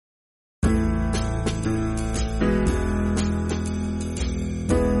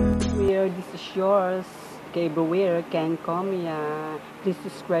yours. Everywhere can come ya. Please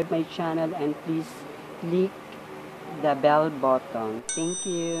subscribe my channel and please click the bell button. Thank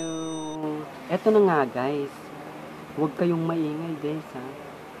you. Eto na nga guys. Huwag kayong maingay guys ha.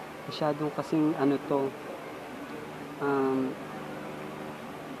 Masyadong kasing ano to.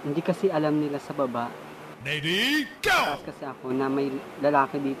 Hindi kasi alam nila sa baba. Lady, go! Taas kasi ako na may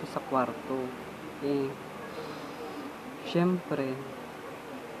lalaki dito sa kwarto. Syempre,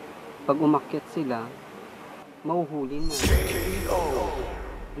 pag umakyat sila, mauhuli na.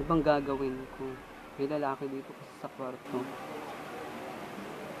 Ibang gagawin ko. May lalaki dito kasi sa kwarto.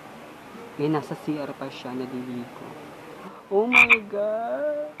 Nasa CR pa siya, naliligo. Oh my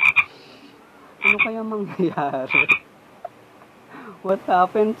God! Ano kaya mangyayari? What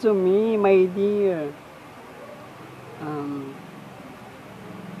happened to me, my dear?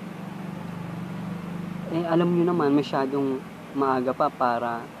 Alam nyo naman, masyadong maaga pa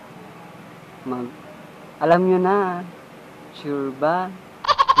para alam nyo na. Sure ba?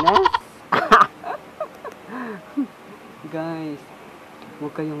 Yes? Guys,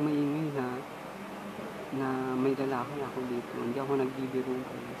 huwag kayong maingay ha. Na may lalaki ako dito. Hindi ako nagbibiro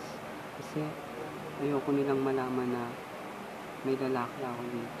guys. Kasi ayoko nilang malaman na may lalaki ako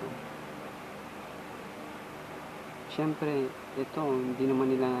dito. Siyempre, ito, hindi naman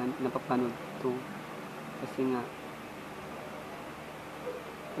nila napapanood to. Kasi nga,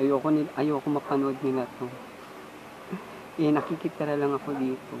 ayoko mapanood nila to. Nakikitira lang ako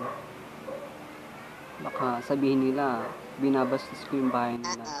dito. Baka sabihin nila, binabastos ko yung bahay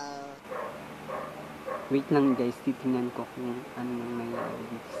nila. Wait lang guys, titingnan ko kung ano nang nangyari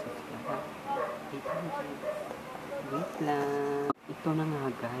dito sa sila. Wait lang guys. Wait lang. Ito na nga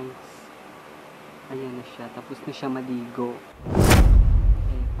guys. Ayan na siya. Tapos na siya maligo.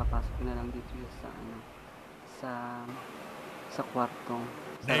 Papasok na lang dito sa sa kwarto.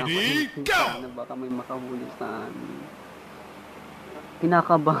 Lady, go! Na baka may makahuli sa amin.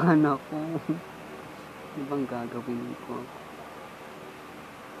 Kinakabahan ako. Ano bang gagawin ko?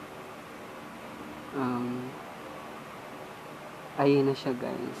 Ayan na siya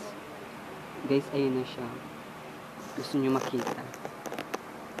guys. Guys, ayan na siya. Gusto nyo makita.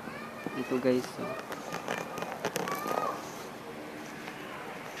 Ito guys, so.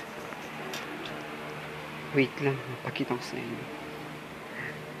 Wait lang, pakita ko sa inyo.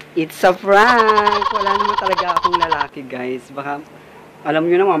 It's a prank! Wala naman talaga akong lalaki guys. Baka, alam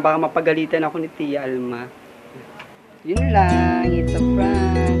nyo naman, baka mapagalitan ako ni Tia Alma. Yun lang, it's a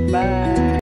prank. Bye!